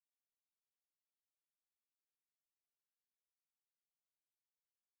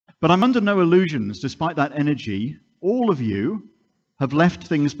But I'm under no illusions. Despite that energy, all of you have left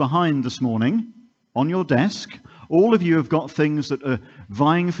things behind this morning on your desk. All of you have got things that are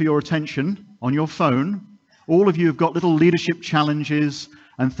vying for your attention on your phone. All of you have got little leadership challenges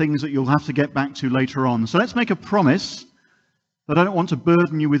and things that you'll have to get back to later on. So let's make a promise that I don't want to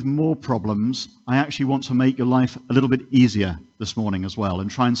burden you with more problems. I actually want to make your life a little bit easier this morning as well, and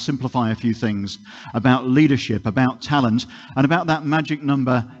try and simplify a few things about leadership, about talent, and about that magic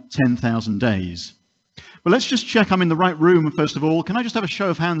number, 10,000 days. But let's just check I'm in the right room first of all. Can I just have a show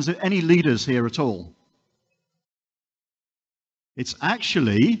of hands? Any leaders here at all? It's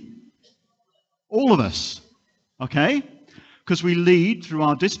actually all of us, okay? Because we lead through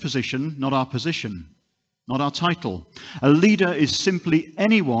our disposition, not our position, not our title. A leader is simply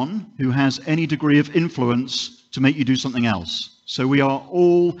anyone who has any degree of influence to make you do something else. So we are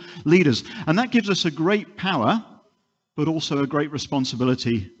all leaders. And that gives us a great power, but also a great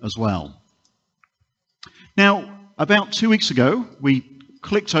responsibility as well. Now, about 2 weeks ago, we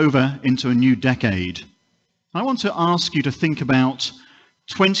clicked over into a new decade. I want to ask you to think about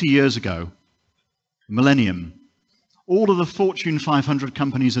 20 years ago, millennium. All of the Fortune 500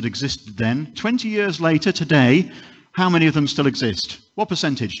 companies that existed then, 20 years later, today, how many of them still exist? What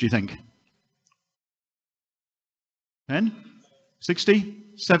percentage do you think? 10? 60?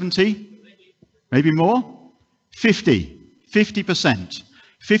 70? Maybe more? 50. 50%.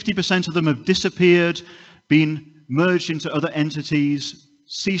 50% of them have disappeared, been merged into other entities,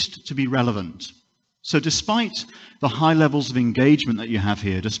 ceased to be relevant. So despite the high levels of engagement that you have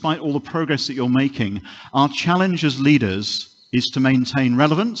here, despite all the progress that you're making, our challenge as leaders is to maintain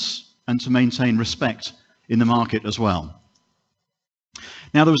relevance and to maintain respect in the market as well.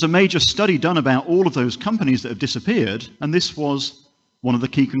 Now, there was a major study done about all of those companies that have disappeared, and this was one of the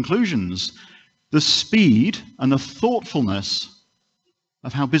key conclusions. The speed and the thoughtfulness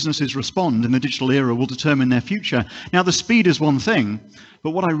of how businesses respond in the digital era will determine their future. Now, the speed is one thing,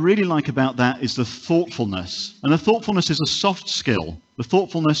 but what I really like about that is the thoughtfulness. And the thoughtfulness is a soft skill. The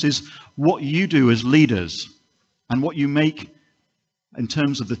thoughtfulness is what you do as leaders and what you make in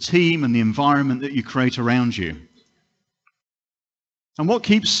terms of the team and the environment that you create around you. And what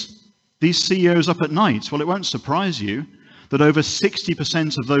keeps these CEOs up at night? Well, it won't surprise you that over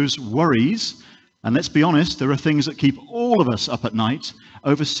 60% of those worries, and let's be honest, there are things that keep all of us up at night,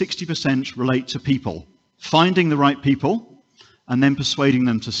 over 60% relate to people. Finding the right people and then persuading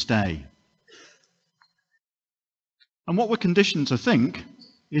them to stay. And what we're conditioned to think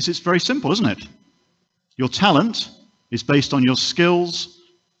is it's very simple, isn't it? Your talent is based on your skills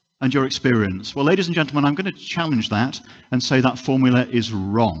and your experience. Well, ladies and gentlemen, I'm going to challenge that and say that formula is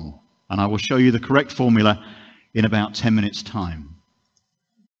wrong. And I will show you the correct formula in about 10 minutes' time.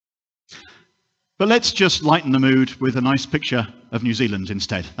 But let's just lighten the mood with a nice picture of New Zealand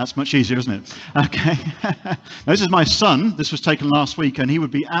instead. That's much easier, isn't it? Okay. Now, this is my son. This was taken last week, and he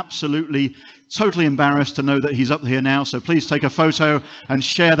would be absolutely, totally embarrassed to know that he's up here now. So please take a photo and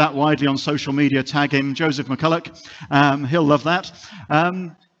share that widely on social media. Tag him, Joseph McCulloch. He'll love that.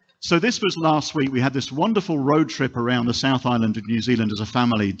 So this was last week. We had this wonderful road trip around the South Island of New Zealand as a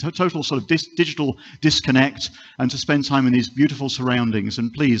family, total sort of digital disconnect, and to spend time in these beautiful surroundings.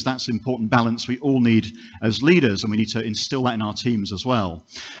 And please, that's important balance we all need as leaders, and we need to instill that in our teams as well.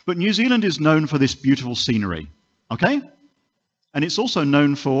 But New Zealand is known for this beautiful scenery, okay? And it's also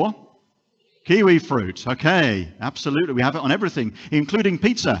known for kiwi fruit, okay? Absolutely, we have it on everything, including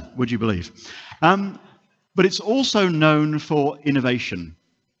pizza, would you believe? But it's also known for innovation.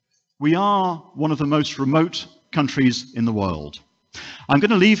 We are one of the most remote countries in the world. I'm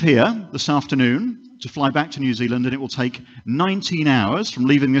going to leave here this afternoon to fly back to New Zealand, and it will take 19 hours from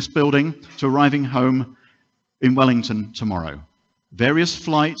leaving this building to arriving home in Wellington tomorrow. Various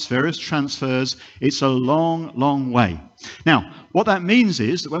flights, various transfers. It's a long, long way. Now, what that means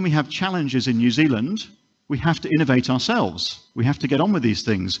is that when we have challenges in New Zealand, we have to innovate ourselves. We have to get on with these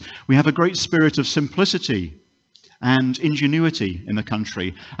things. We have a great spirit of simplicity and ingenuity in the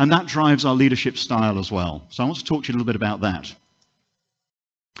country, and that drives our leadership style as well. So I want to talk to you a little bit about that.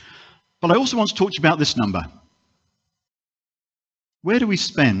 But I also want to talk to you about this number. Where do we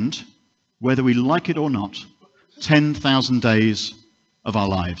spend, whether we like it or not, 10,000 days of our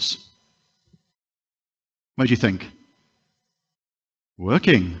lives? Where do you think?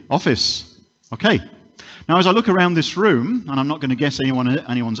 Working, office. Okay. Now, as I look around this room, and I'm not going to guess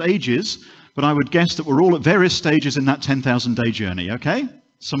anyone's ages, but I would guess that we're all at various stages in that 10,000 day journey, okay?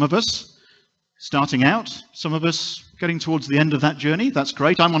 Some of us Starting out, some of us getting towards the end of that journey. That's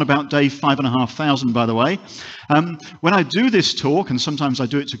great. I'm on about day 5,500, by the way. When I do this talk, and sometimes I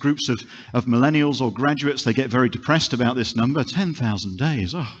do it to groups of millennials or graduates, they get very depressed about this number, 10,000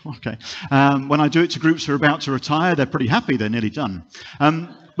 days. Oh, okay. When I do it to groups who are about to retire, they're pretty happy. They're nearly done.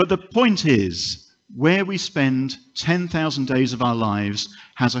 But the point is, where we spend 10,000 days of our lives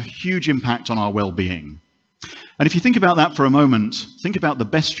has a huge impact on our well-being. And if you think about that for a moment, think about the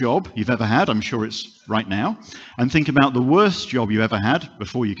best job you've ever had, I'm sure it's right now, and think about the worst job you ever had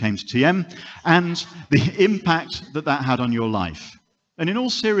before you came to TM, and the impact that that had on your life. And in all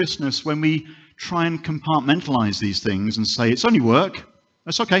seriousness, when we try and compartmentalize these things and say, it's only work,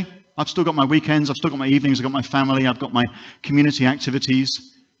 that's okay, I've still got my weekends, I've still got my evenings, I've got my family, I've got my community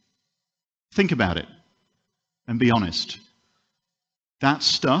activities. Think about it and be honest. That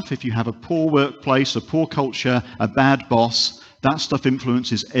stuff, if you have a poor workplace, a poor culture, a bad boss, that stuff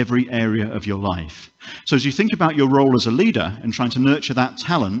influences every area of your life. So as you think about your role as a leader and trying to nurture that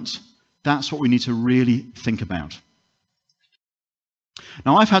talent, that's what we need to really think about.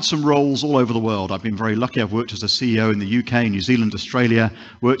 Now, I've had some roles all over the world. I've been very lucky. I've worked as a CEO in the UK, New Zealand, Australia,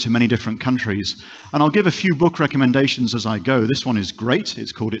 worked in many different countries. And I'll give a few book recommendations as I go. This one is great.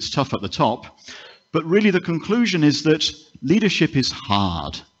 It's called It's Tough at the Top. But really the conclusion is that leadership is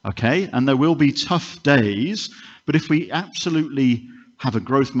hard, okay? And there will be tough days, but if we absolutely have a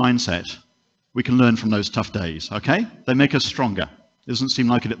growth mindset, we can learn from those tough days, okay? They make us stronger. It doesn't seem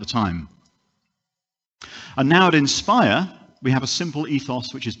like it at the time. And now at Inspire, we have a simple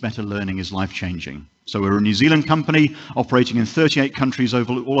ethos, which is better learning is life-changing. So we're a New Zealand company operating in 38 countries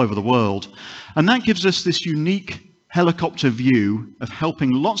all over the world. And that gives us this unique helicopter view of helping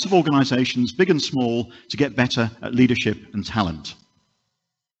lots of organizations, big and small, to get better at leadership and talent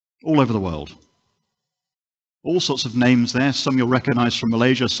all over the world. All sorts of names there, some you'll recognize from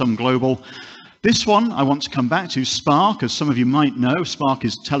Malaysia, some global. This one I want to come back to, Spark, as some of you might know. Spark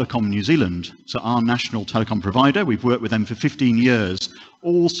is Telekom New Zealand, so our national telecom provider. We've worked with them for 15 years,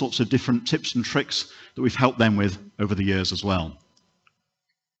 all sorts of different tips and tricks that we've helped them with over the years as well.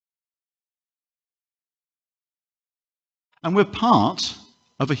 And we're part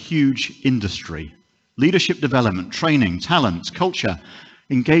of a huge industry. Leadership development, training, talent, culture,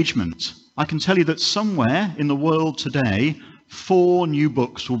 engagement. I can tell you that somewhere in the world today, 4 new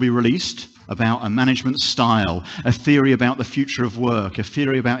books will be released about a management style, a theory about the future of work, a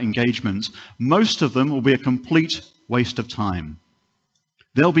theory about engagement. Most of them will be a complete waste of time.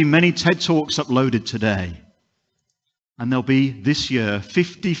 There'll be many TED Talks uploaded today. And there'll be, this year,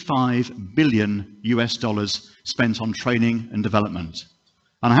 $55 billion spent on training and development.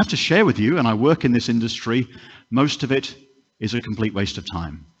 And I have to share with you, and I work in this industry, most of it is a complete waste of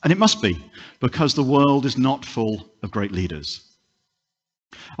time. And it must be, because the world is not full of great leaders.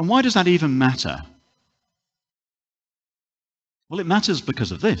 And why does that even matter? Well, it matters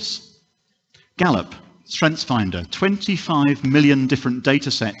because of this. Gallup, StrengthsFinder, 25 million different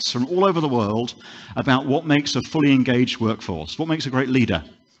data sets from all over the world about what makes a fully engaged workforce, what makes a great leader,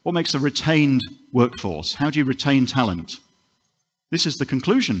 what makes a retained workforce, how do you retain talent? This is the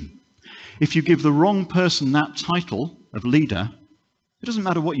conclusion. If you give the wrong person that title of leader, it doesn't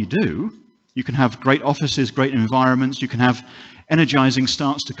matter what you do. You can have great offices, great environments, you can have energizing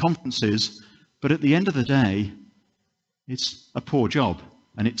starts to conferences, but at the end of the day, it's a poor job,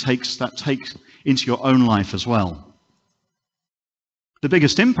 and it takes into your own life as well. The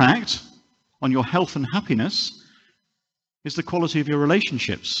biggest impact on your health and happiness is the quality of your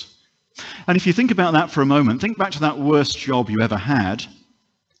relationships. And if you think about that for a moment, think back to that worst job you ever had.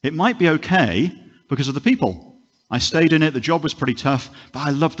 It might be okay because of the people. I stayed in it, the job was pretty tough, but I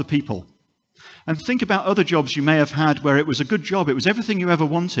loved the people. And think about other jobs you may have had where it was a good job, it was everything you ever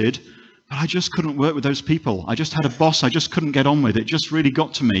wanted, but I just couldn't work with those people. I just had a boss I just couldn't get on with. It just really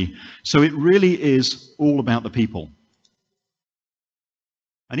got to me. So it really is all about the people.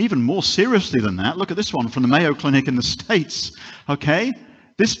 And even more seriously than that, look at this one from the Mayo Clinic in the States. Okay,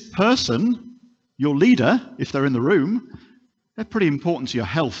 this person, your leader, if they're in the room, they're pretty important to your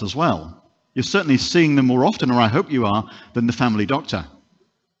health as well. You're certainly seeing them more often, or I hope you are, than the family doctor.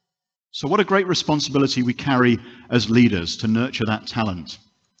 So what a great responsibility we carry as leaders to nurture that talent.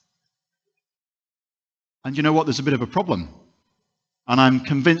 And you know what? There's a bit of a problem. And I'm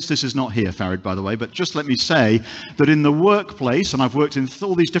convinced this is not here, Farid, by the way, but just let me say that in the workplace, and I've worked in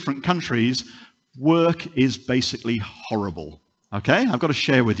all these different countries, work is basically horrible. Okay? I've got to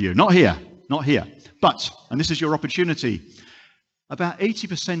share with you. Not here. Not here. But, and this is your opportunity, about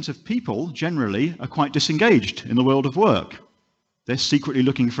 80% of people generally are quite disengaged in the world of work. They're secretly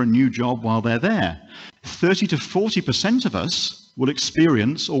looking for a new job while they're there. 30 to 40% of us will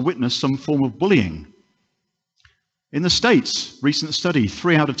experience or witness some form of bullying. In the States, recent study,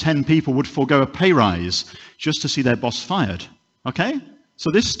 3 out of 10 people would forego a pay rise just to see their boss fired. Okay?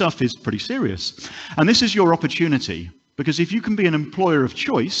 So this stuff is pretty serious. And this is your opportunity, because if you can be an employer of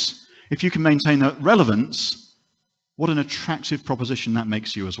choice, if you can maintain that relevance, what an attractive proposition that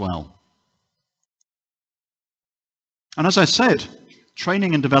makes you as well. And as I said,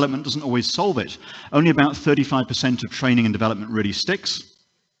 training and development doesn't always solve it. Only about 35% of training and development really sticks.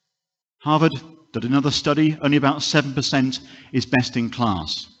 Harvard did another study, only about 7% is best in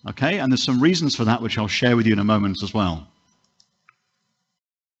class. Okay? And there's some reasons for that which I'll share with you in a moment as well.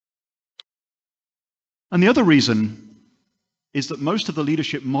 And the other reason is that most of the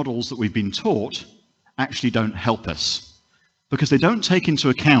leadership models that we've been taught actually don't help us, because they don't take into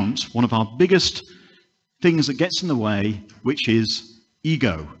account one of our biggest things that gets in the way, which is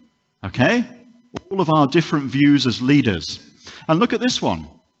ego. Okay? All of our different views as leaders. And look at this one.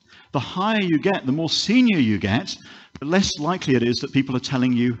 The higher you get, the more senior you get, the less likely it is that people are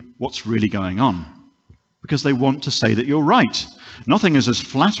telling you what's really going on, because they want to say that you're right. Nothing is as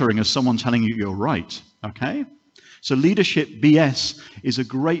flattering as someone telling you you're right. Okay? So Leadership BS is a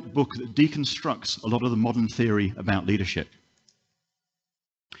great book that deconstructs a lot of the modern theory about leadership.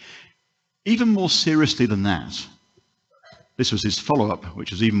 Even more seriously than that, this was his follow-up,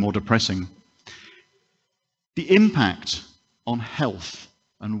 which was even more depressing. The impact on health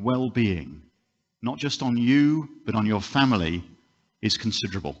and well-being, not just on you, but on your family, is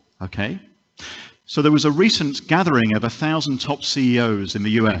considerable. Okay? So there was a recent gathering of 1,000 top CEOs in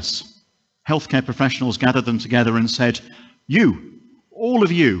the US. Healthcare professionals gathered them together and said, you, all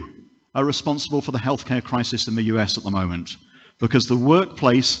of you, are responsible for the healthcare crisis in the US at the moment, because the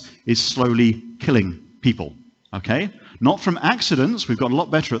workplace is slowly killing people. Okay? Not from accidents, we've got a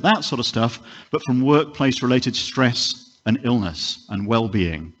lot better at that sort of stuff, but from workplace-related stress and illness and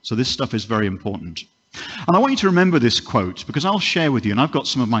well-being. So this stuff is very important. And I want you to remember this quote, because I'll share with you, and I've got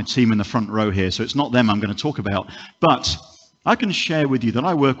some of my team in the front row here, so it's not them I'm going to talk about, but I can share with you that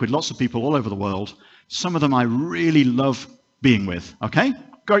I work with lots of people all over the world. Some of them I really love being with. Okay?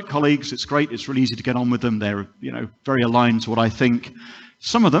 Great colleagues, it's great, it's really easy to get on with them, they're very aligned to what I think.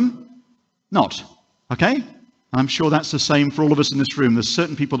 Some of them, not. Okay? I'm sure that's the same for all of us in this room. There's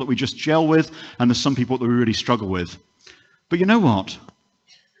certain people that we just gel with, and there's some people that we really struggle with. But you know what?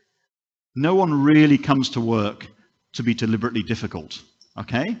 No one really comes to work to be deliberately difficult.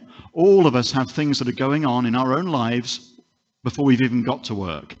 Okay? All of us have things that are going on in our own lives before we've even got to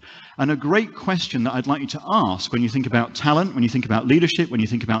work. And a great question that I'd like you to ask when you think about talent, when you think about leadership, when you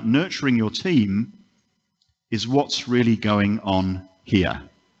think about nurturing your team, is what's really going on here?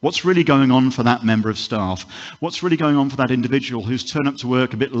 What's really going on for that member of staff? What's really going on for that individual who's turned up to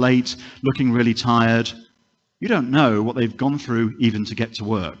work a bit late, looking really tired? You don't know what they've gone through even to get to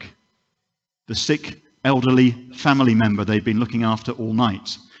work. The sick, elderly family member they've been looking after all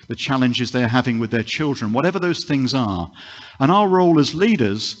night, the challenges they're having with their children, whatever those things are. And our role as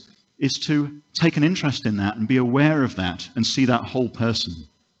leaders is to take an interest in that and be aware of that and see that whole person.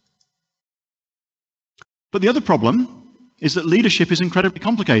 But the other problem is that leadership is incredibly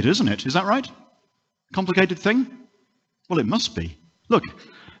complicated, isn't it? Is that right? Complicated thing? Well, it must be. Look,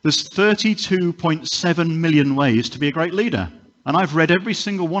 there's 32.7 million ways to be a great leader. And I've read every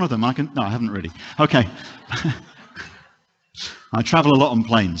single one of them. No, I haven't really. Okay. I travel a lot on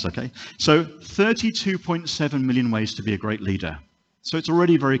planes, okay? So 32.7 million ways to be a great leader. So it's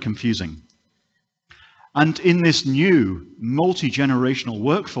already very confusing. And in this new multi-generational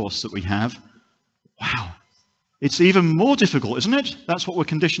workforce that we have, wow, it's even more difficult, isn't it? That's what we're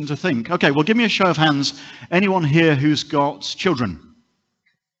conditioned to think. Okay, well, give me a show of hands. Anyone here who's got children?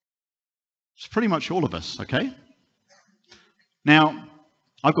 It's pretty much all of us, okay? Now,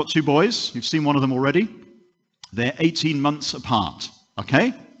 I've got 2 boys. You've seen one of them already. They're 18 months apart,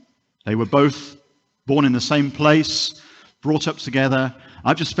 okay? They were both born in the same place, brought up together.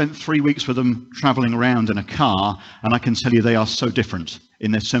 I've just spent 3 weeks with them traveling around in a car, and I can tell you they are so different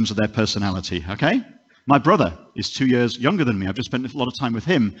in terms of their personality, okay? My brother is 2 years younger than me. I've just spent a lot of time with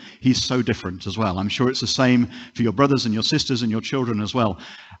him. He's so different as well. I'm sure it's the same for your brothers and your sisters and your children as well.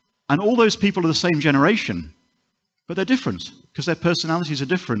 And all those people are the same generation, but they're different because their personalities are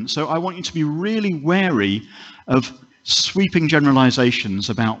different. So I want you to be really wary of sweeping generalizations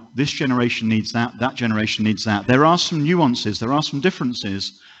about this generation needs that, that generation needs that. There are some nuances, there are some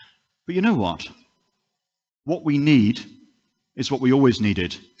differences, but you know what? What we need is what we always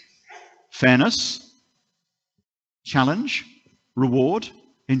needed. Fairness, challenge, reward,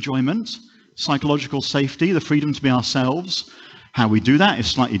 enjoyment, psychological safety, the freedom to be ourselves. How we do that is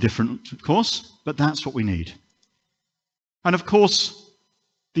slightly different, of course, but that's what we need. And of course,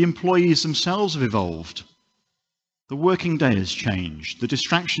 the employees themselves have evolved. The working day has changed. The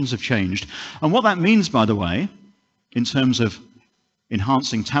distractions have changed. And what that means, by the way, in terms of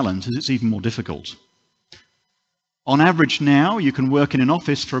enhancing talent, is it's even more difficult. On average now, you can work in an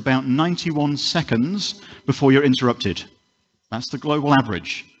office for about 91 seconds before you're interrupted. That's the global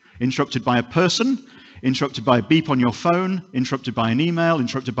average. Interrupted by a person, interrupted by a beep on your phone, interrupted by an email,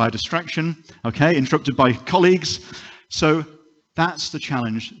 interrupted by a distraction, okay, interrupted by colleagues. So that's the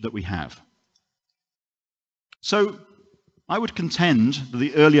challenge that we have. So I would contend that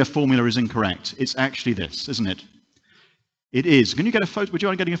the earlier formula is incorrect. It's actually this, isn't it? It is. Can you get a photo? Would you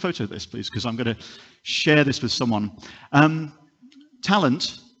mind getting a photo of this, please? Because I'm going to share this with someone.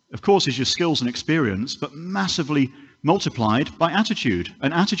 Talent, of course, is your skills and experience, but massively multiplied by attitude.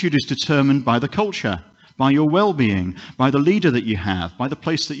 And attitude is determined by the culture, by your well-being, by the leader that you have, by the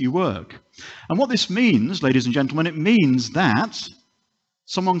place that you work. And what this means, ladies and gentlemen, it means that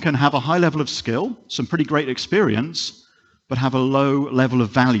someone can have a high level of skill, some pretty great experience, but have a low level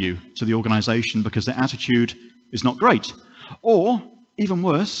of value to the organization because their attitude is not great. Or, even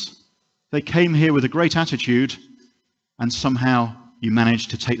worse, they came here with a great attitude and somehow you managed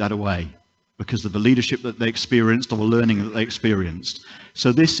to take that away because of the leadership that they experienced or the learning that they experienced.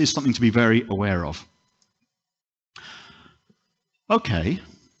 So this is something to be very aware of. Okay,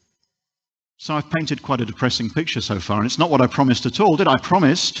 so I've painted quite a depressing picture so far, and it's not what I promised at all, did I? I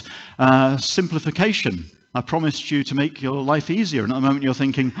promised simplification. I promised you to make your life easier, and at the moment you're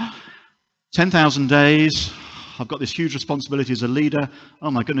thinking, 10,000 days, I've got this huge responsibility as a leader. Oh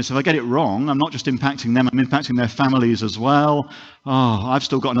my goodness, if I get it wrong, I'm not just impacting them, I'm impacting their families as well. Oh, I've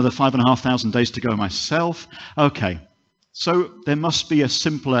still got another 5,500 days to go myself. Okay, so there must be a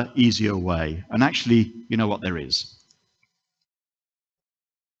simpler, easier way. And actually, you know what there is.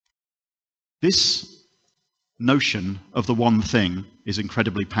 This notion of the one thing is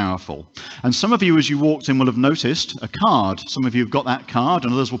incredibly powerful. And some of you, as you walked in, will have noticed a card. Some of you have got that card,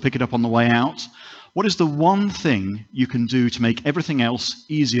 and others will pick it up on the way out. What is the one thing you can do to make everything else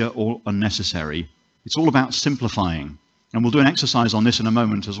easier or unnecessary? It's all about simplifying. And we'll do an exercise on this in a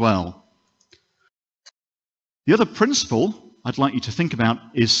moment as well. The other principle I'd like you to think about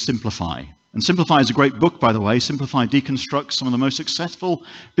is simplify. And Simplify is a great book, by the way. Simplify deconstructs some of the most successful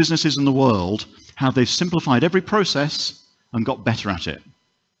businesses in the world, how they've simplified every process and got better at it.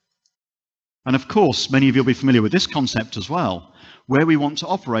 And of course, many of you will be familiar with this concept as well. Where we want to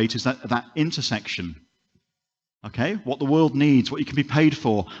operate is that intersection. Okay? What the world needs, what you can be paid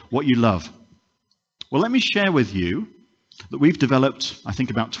for, what you love. Well, let me share with you that we've developed, I think,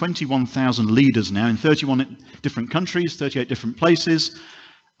 about 21,000 leaders now in 31 different countries, 38 different places.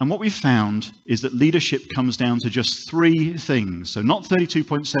 And what we've found is that leadership comes down to just 3 things. So not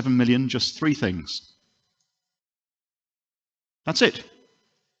 32.7 million, just 3 things. That's it.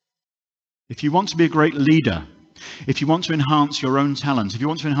 If you want to be a great leader, if you want to enhance your own talent, if you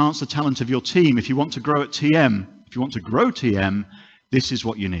want to enhance the talent of your team, if you want to grow at TM, if you want to grow TM, this is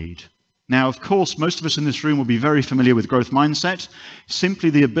what you need. Now, of course, most of us in this room will be very familiar with growth mindset,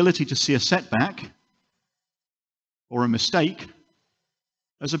 simply the ability to see a setback or a mistake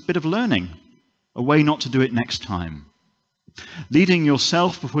as a bit of learning, a way not to do it next time. Leading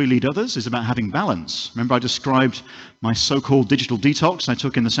yourself before you lead others is about having balance. Remember, I described my so-called digital detox I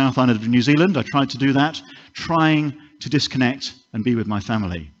took in the South Island of New Zealand. I tried to do that, trying to disconnect and be with my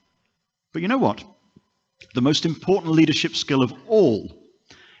family. But you know what? The most important leadership skill of all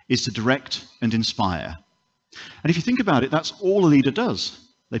is to direct and inspire. And if you think about it, that's all a leader does.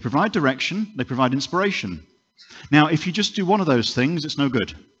 They provide direction, they provide inspiration. Now, if you just do one of those things, it's no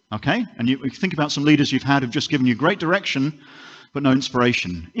good. Okay? And you think about some leaders you've had who've just given you great direction, but no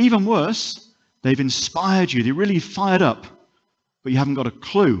inspiration. Even worse, they've inspired you. They're really fired up, but you haven't got a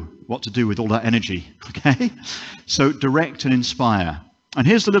clue what to do with all that energy. Okay? So direct and inspire. And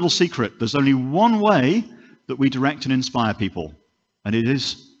here's the little secret. There's only one way that we direct and inspire people, and it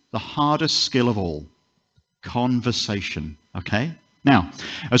is the hardest skill of all: conversation. Okay? Now,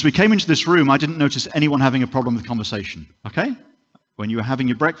 as we came into this room, I didn't notice anyone having a problem with conversation. Okay? When you were having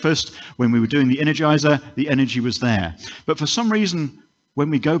your breakfast, when we were doing the Energizer, the energy was there. But for some reason, when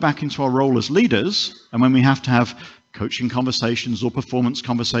we go back into our role as leaders, and when we have to have coaching conversations or performance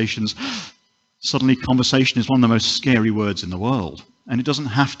conversations, suddenly conversation is one of the most scary words in the world. And it doesn't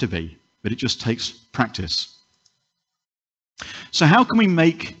have to be, but it just takes practice. So how can we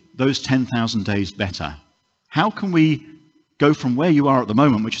make those 10,000 days better? How can we go from where you are at the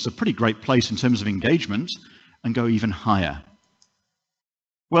moment, which is a pretty great place in terms of engagement, and go even higher?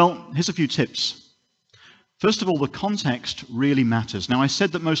 Well, here's a few tips. First of all, the context really matters. Now, I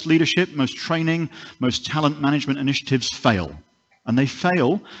said that most leadership, most training, most talent management initiatives fail. And they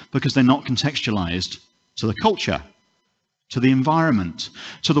fail because they're not contextualized to the culture, to the environment,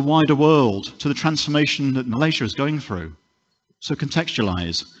 to the wider world, to the transformation that Malaysia is going through. So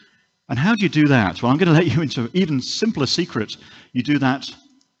contextualize. And how do you do that? Well, I'm going to let you into an even simpler secret. You do that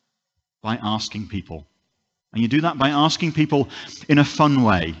by asking people. And you do that by asking people in a fun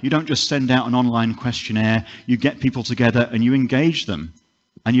way. You don't just send out an online questionnaire. You get people together and you engage them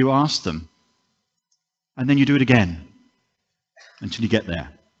and you ask them. And then you do it again until you get there.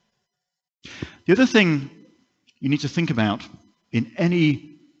 The other thing you need to think about in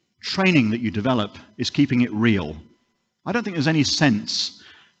any training that you develop is keeping it real. I don't think there's any sense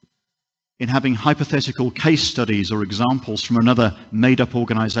in having hypothetical case studies or examples from another made-up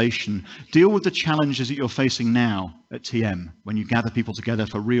organization. Deal with the challenges that you're facing now at TM when you gather people together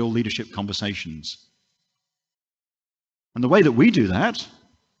for real leadership conversations. And the way that we do that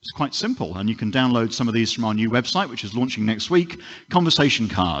is quite simple, and you can download some of these from our new website, which is launching next week, conversation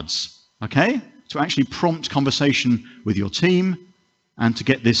cards, okay? To actually prompt conversation with your team and to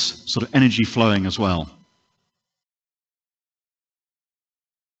get this sort of energy flowing as well.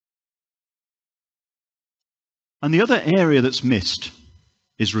 And the other area that's missed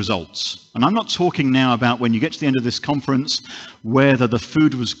is results. And I'm not talking now about when you get to the end of this conference, whether the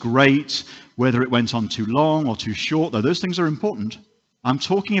food was great, whether it went on too long or too short, though those things are important. I'm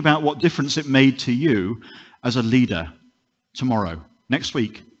talking about what difference it made to you as a leader tomorrow, next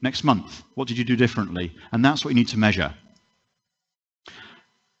week, next month. What did you do differently? And that's what you need to measure.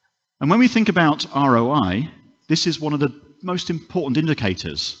 And when we think about ROI, this is one of the most important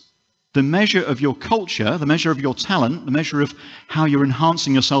indicators. The measure of your culture, the measure of your talent, the measure of how you're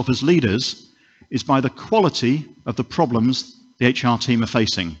enhancing yourself as leaders is by the quality of the problems the HR team are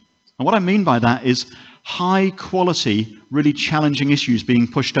facing. And what I mean by that is high quality, really challenging issues being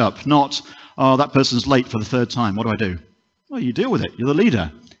pushed up, not, oh, that person's late for the third time, what do I do? Well, you deal with it, you're the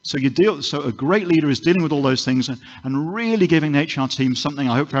leader. So a great leader is dealing with all those things and really giving the HR team something.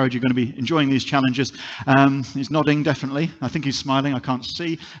 I hope, Farad, you're going to be enjoying these challenges. He's nodding, definitely. I think he's smiling, I can't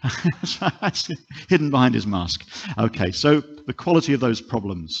see. That's hidden behind his mask. Okay, so the quality of those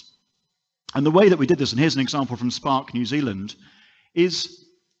problems. And the way that we did this, and here's an example from Spark New Zealand, is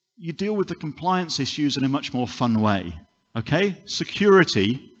you deal with the compliance issues in a much more fun way. Okay,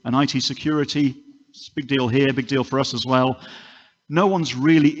 security and IT security, it's a big deal here, big deal for us as well. No one's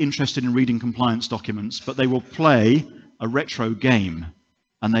really interested in reading compliance documents, but they will play a retro game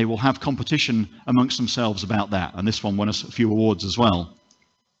and they will have competition amongst themselves about that. And this one won us a few awards as well.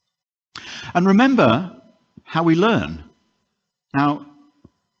 And remember how we learn. Now,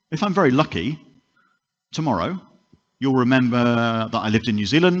 if I'm very lucky, tomorrow, you'll remember that I lived in New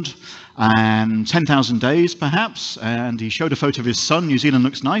Zealand and 10,000 days perhaps, and he showed a photo of his son. New Zealand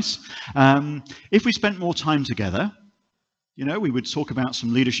looks nice. If we spent more time together, you know, we would talk about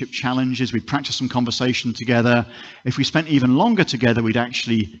some leadership challenges, we'd practice some conversation together. If we spent even longer together, we'd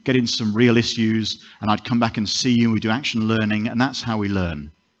actually get into some real issues, and I'd come back and see you, and we'd do action learning, and that's how we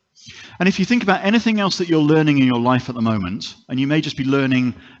learn. And if you think about anything else that you're learning in your life at the moment, and you may just be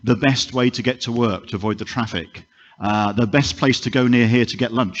learning the best way to get to work to avoid the traffic, the best place to go near here to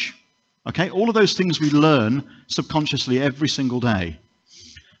get lunch, okay? All of those things we learn subconsciously every single day.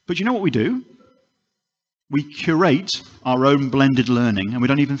 But you know what we do? We curate our own blended learning, and we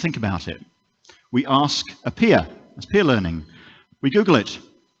don't even think about it. We ask a peer. That's peer learning. We Google it.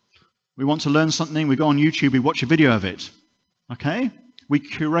 We want to learn something. We go on YouTube. We watch a video of it. Okay? We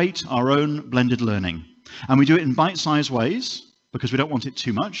curate our own blended learning. And we do it in bite-sized ways because we don't want it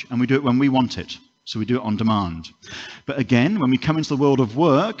too much, and we do it when we want it. So we do it on demand. But again, when we come into the world of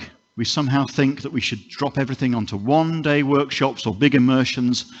work, we somehow think that we should drop everything onto one-day workshops or big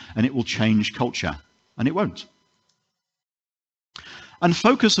immersions, and it will change culture. And it won't. And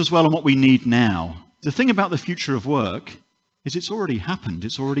focus as well on what we need now. The thing about the future of work is it's already happened.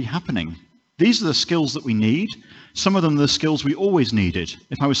 It's already happening. These are the skills that we need. Some of them are the skills we always needed.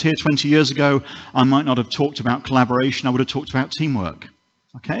 If I was here 20 years ago, I might not have talked about collaboration. I would have talked about teamwork.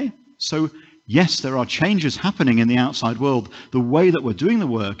 Okay? So yes, there are changes happening in the outside world. The way that we're doing the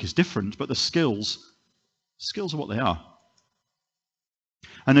work is different, but the skills are what they are.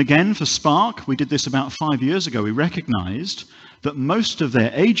 And again, for Spark, we did this about 5 years ago. We recognized that most of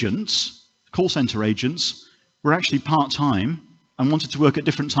their agents, call center agents, were actually part-time and wanted to work at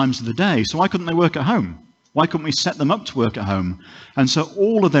different times of the day. So why couldn't they work at home? Why couldn't we set them up to work at home? And so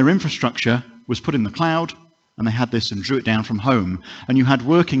all of their infrastructure was put in the cloud, and they had this and drew it down from home. And you had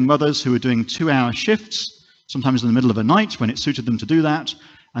working mothers who were doing 2-hour shifts, sometimes in the middle of the night when it suited them to do that,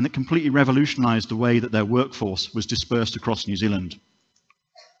 and that completely revolutionized the way that their workforce was dispersed across New Zealand.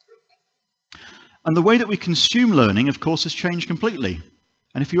 And the way that we consume learning, of course, has changed completely.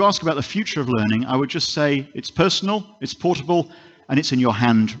 And if you ask about the future of learning, I would just say it's personal, it's portable, and it's in your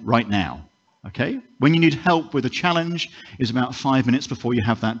hand right now. Okay? When you need help with a challenge is about 5 minutes before you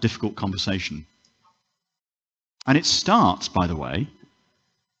have that difficult conversation. And it starts, by the way,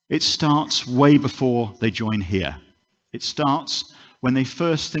 it starts way before they join here. It starts when they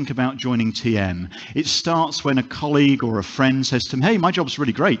first think about joining TM. It starts when a colleague or a friend says to them, hey, my job's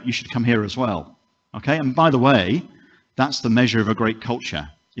really great, you should come here as well. Okay? And by the way, that's the measure of a great culture.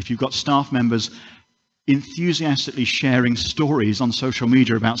 If you've got staff members enthusiastically sharing stories on social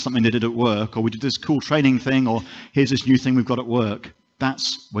media about something they did at work, or we did this cool training thing, or here's this new thing we've got at work,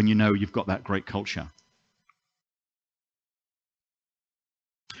 that's when you know you've got that great culture.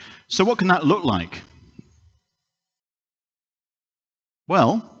 So what can that look like?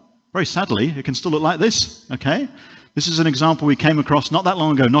 Well, very sadly, it can still look like this, okay? This is an example we came across not that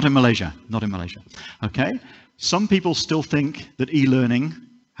long ago, not in Malaysia, okay? Some people still think that e-learning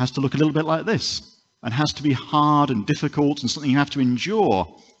has to look a little bit like this, and has to be hard and difficult and something you have to endure.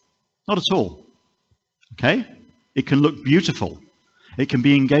 Not at all, okay? It can look beautiful. It can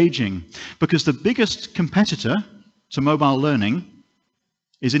be engaging, because the biggest competitor to mobile learning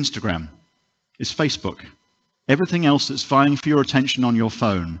is Instagram, is Facebook. Everything else that's vying for your attention on your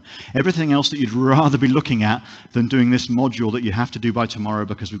phone, everything else that you'd rather be looking at than doing this module that you have to do by tomorrow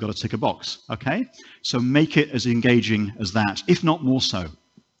because we've got to tick a box, okay? So make it as engaging as that, if not more so.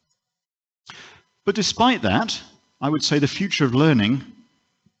 But despite that, I would say the future of learning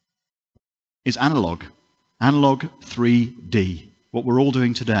is analog 3D, what we're all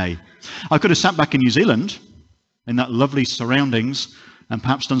doing today. I could have sat back in New Zealand in that lovely surroundings and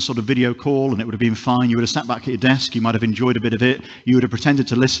perhaps done sort of video call, and it would have been fine. You would have sat back at your desk, you might have enjoyed a bit of it, you would have pretended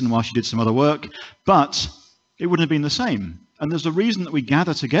to listen whilst you did some other work, but it wouldn't have been the same. And there's a reason that we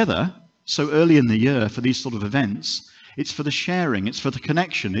gather together so early in the year for these sort of events. It's for the sharing, it's for the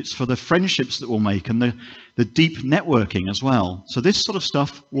connection, it's for the friendships that we'll make, and the deep networking as well. So this sort of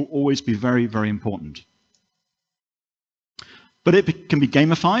stuff will always be very, very important. But it can be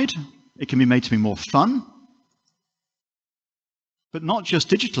gamified, it can be made to be more fun, but not just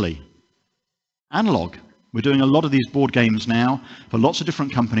digitally. Analog. We're doing a lot of these board games now for lots of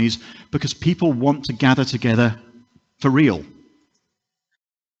different companies because people want to gather together for real.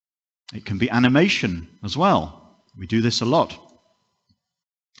 It can be animation as well. We do this a lot.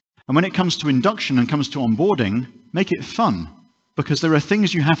 And when it comes to induction and comes to onboarding, make it fun, because there are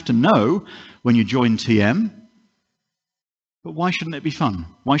things you have to know when you join TM. But why shouldn't it be fun?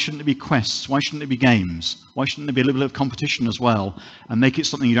 Why shouldn't it be quests? Why shouldn't it be games? Why shouldn't there be a little bit of competition as well, and make it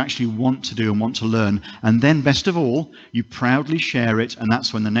something you actually want to do and want to learn? And then, best of all, you proudly share it, and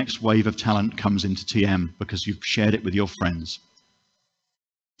that's when the next wave of talent comes into TM, because you've shared it with your friends.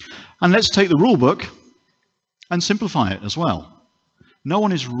 And let's take the rule book and simplify it as well. No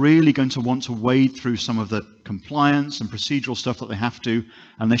one is really going to want to wade through some of the compliance and procedural stuff that they have to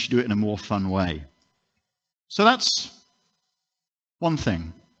unless you do it in a more fun way. So that's one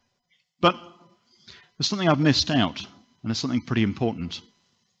thing. But there's something I've missed out, and there's something pretty important.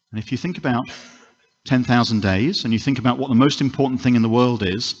 And if you think about 10,000 days, and you think about what the most important thing in the world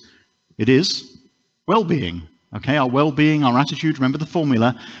is, it is well-being. Okay, our well-being, our attitude, remember the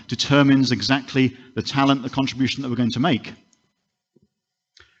formula, determines exactly the talent, the contribution that we're going to make.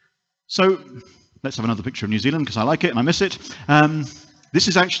 So let's have another picture of New Zealand, because I like it and I miss it. This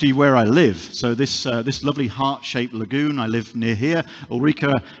is actually where I live. So this lovely heart-shaped lagoon, I live near here.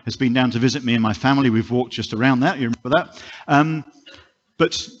 Ulrika has been down to visit me and my family. We've walked just around that, you remember that?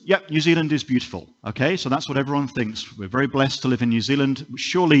 But yeah, New Zealand is beautiful, okay? So that's what everyone thinks. We're very blessed to live in New Zealand.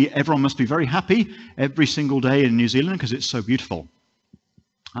 Surely everyone must be very happy every single day in New Zealand because it's so beautiful.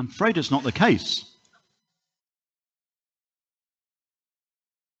 I'm afraid it's not the case.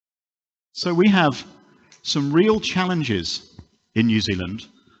 So we have some real challenges in New Zealand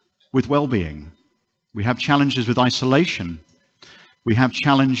with well-being. We have challenges with isolation. We have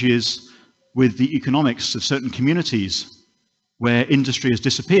challenges with the economics of certain communities where industry has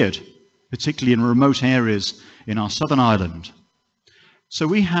disappeared, particularly in remote areas in our southern island. So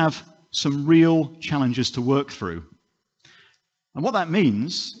we have some real challenges to work through. And what that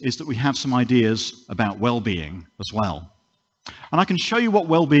means is that we have some ideas about well-being as well. And I can show you what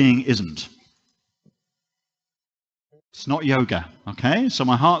well-being isn't. It's not yoga, okay? So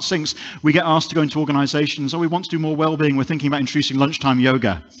my heart sinks. We get asked to go into organizations, oh, we want to do more well-being, we're thinking about introducing lunchtime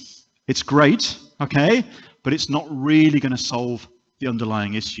yoga. It's great, okay? But it's not really going to solve the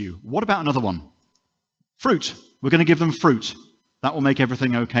underlying issue. What about another one? Fruit. We're going to give them fruit. That will make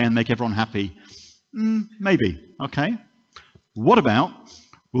everything okay and make everyone happy. Maybe, okay. What about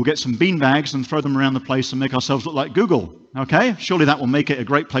we'll get some bean bags and throw them around the place and make ourselves look like Google, okay? Surely that will make it a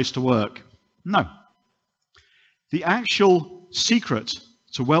great place to work. No. The actual secret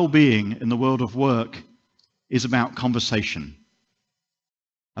to well-being in the world of work is about conversation,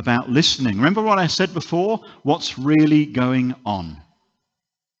 about listening. Remember what I said before? What's really going on?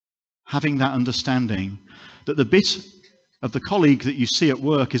 Having that understanding that the bit of the colleague that you see at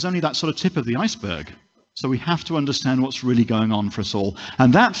work is only that sort of tip of the iceberg. So we have to understand what's really going on for us all.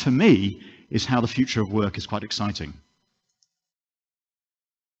 And that, for me, is how the future of work is quite exciting.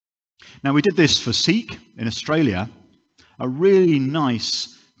 Now, we did this for Seek in Australia, a really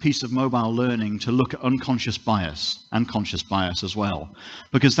nice piece of mobile learning to look at unconscious bias and conscious bias as well,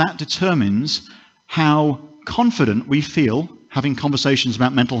 because that determines how confident we feel having conversations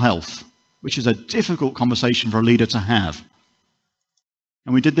about mental health, which is a difficult conversation for a leader to have.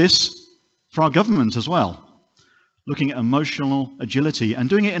 And we did this for our government as well, looking at emotional agility and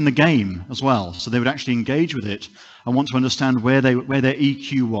doing it in the game as well, so they would actually engage with it and want to understand where their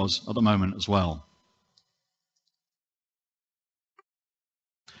EQ was at the moment as well.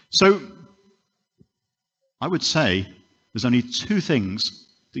 So I would say there's only two things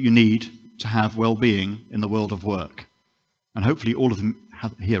that you need to have well-being in the world of work, and hopefully all of them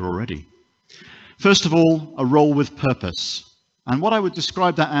have here already. First of all, a role with purpose. And what I would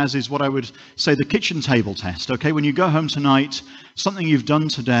describe that as is what I would say the kitchen table test, okay? When you go home tonight, something you've done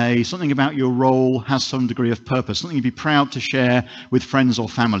today, something about your role has some degree of purpose, something you'd be proud to share with friends or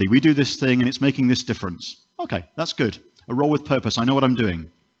family. We do this thing and it's making this difference. Okay, that's good. A role with purpose, I know what I'm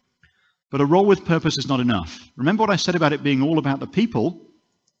doing. But a role with purpose is not enough. Remember what I said about it being all about the people?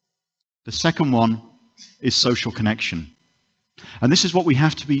 The second one is social connection. And this is what we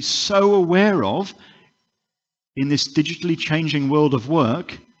have to be so aware of in this digitally changing world of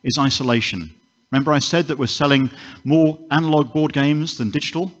work, is isolation. Remember I said that we're selling more analog board games than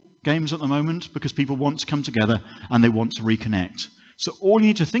digital games at the moment because people want to come together and they want to reconnect. So all you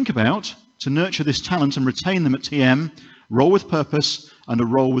need to think about to nurture this talent and retain them at TM, role with purpose and a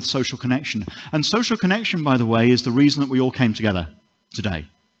role with social connection. And social connection, by the way, is the reason that we all came together today.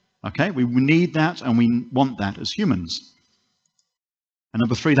 Okay, we need that and we want that as humans. And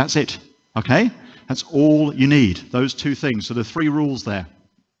number three, that's it. Okay? That's all you need, those two things. So the three rules there.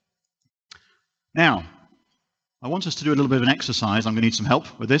 Now, I want us to do a little bit of an exercise. I'm going to need some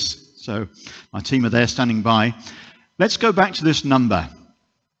help with this. So my team are there standing by. Let's go back to this number,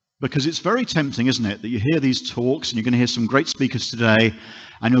 because it's very tempting, isn't it, that you hear these talks and you're going to hear some great speakers today,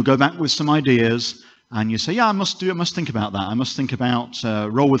 and you'll go back with some ideas and you say, yeah, I must think about that. I must think about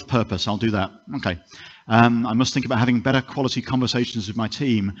role with purpose. I'll do that. Okay. I must think about having better quality conversations with my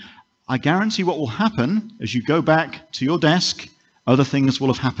team. I guarantee what will happen as you go back to your desk, other things will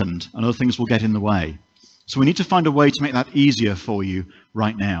have happened and other things will get in the way. So we need to find a way to make that easier for you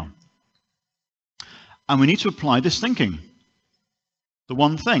right now. And we need to apply this thinking, the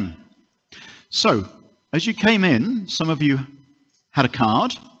one thing. So as you came in, some of you had a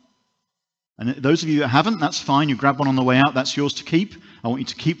card. And those of you that haven't, that's fine. You grab one on the way out. That's yours to keep. I want you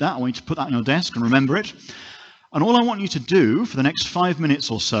to keep that. I want you to put that on your desk and remember it. And all I want you to do for the next 5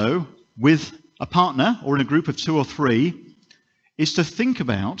 minutes or so with a partner or in a group of 2 or 3 is to think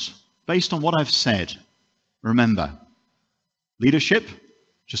about, based on what I've said, remember, leadership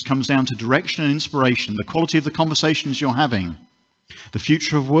just comes down to direction and inspiration, the quality of the conversations you're having. The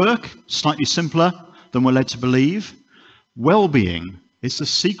future of work, slightly simpler than we're led to believe. Well-being is the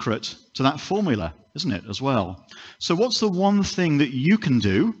secret to that formula, isn't it, as well? So what's the one thing that you can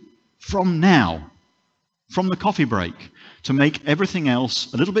do from now, from the coffee break, to make everything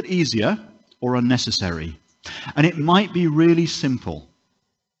else a little bit easier or unnecessary? And it might be really simple.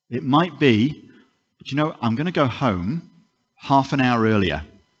 It might be, you know, I'm going to go home half an hour earlier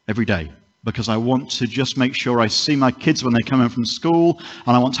every day because I want to just make sure I see my kids when they come in from school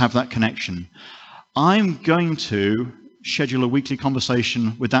and I want to have that connection. I'm going to schedule a weekly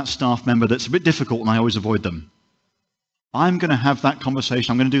conversation with that staff member that's a bit difficult and I always avoid them. I'm going to have that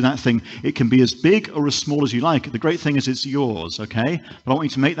conversation. I'm going to do that thing. It can be as big or as small as you like. The great thing is it's yours, okay? But I want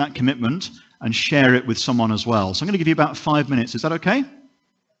you to make that commitment and share it with someone as well. So I'm going to give you about 5 minutes. Is that okay?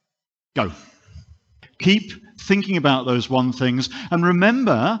 Go. Keep thinking about those one things. And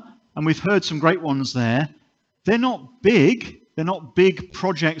remember, and we've heard some great ones there, they're not big. They're not big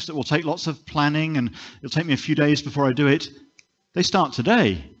projects that will take lots of planning and it'll take me a few days before I do it. They start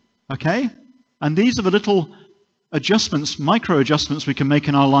today, okay? And these are the little adjustments, micro adjustments we can make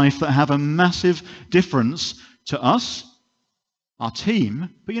in our life that have a massive difference to us, our team,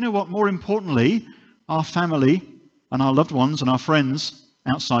 but you know what, more importantly, our family and our loved ones and our friends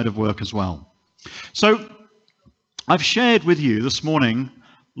outside of work as well. So I've shared with you this morning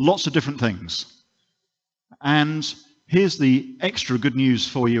lots of different things. And here's the extra good news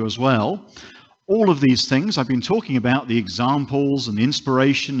for you as well. All of these things I've been talking about, the examples and the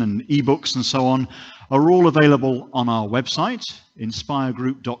inspiration and ebooks and so on, are all available on our website,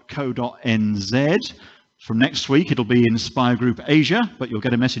 inspiregroup.co.nz. From next week, it'll be Inspire Group Asia, but you'll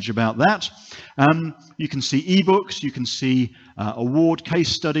get a message about that. You can see ebooks, you can see award case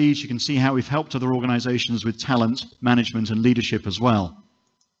studies, you can see how we've helped other organizations with talent, management, and leadership as well.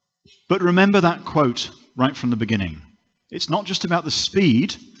 But remember that quote right from the beginning. It's not just about the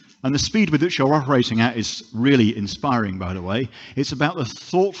speed, and the speed with which you're operating at is really inspiring, by the way. It's about the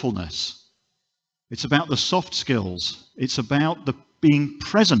thoughtfulness. It's about the soft skills. It's about the being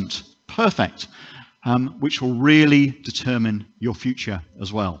present, perfect, which will really determine your future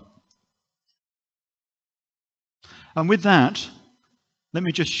as well. And with that, let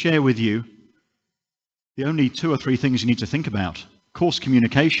me just share with you the only 2 or 3 things you need to think about. Of course,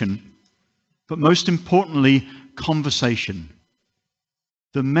 communication, but most importantly, conversation.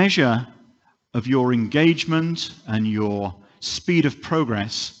 The measure of your engagement and your speed of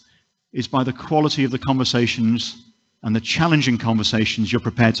progress is by the quality of the conversations and the challenging conversations you're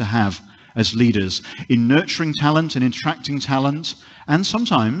prepared to have as leaders in nurturing talent and attracting talent, and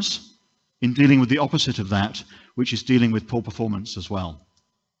sometimes in dealing with the opposite of that, which is dealing with poor performance as well.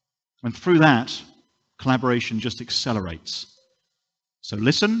 And through that, collaboration just accelerates. So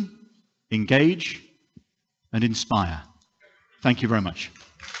listen, engage, and inspire. Thank you very much.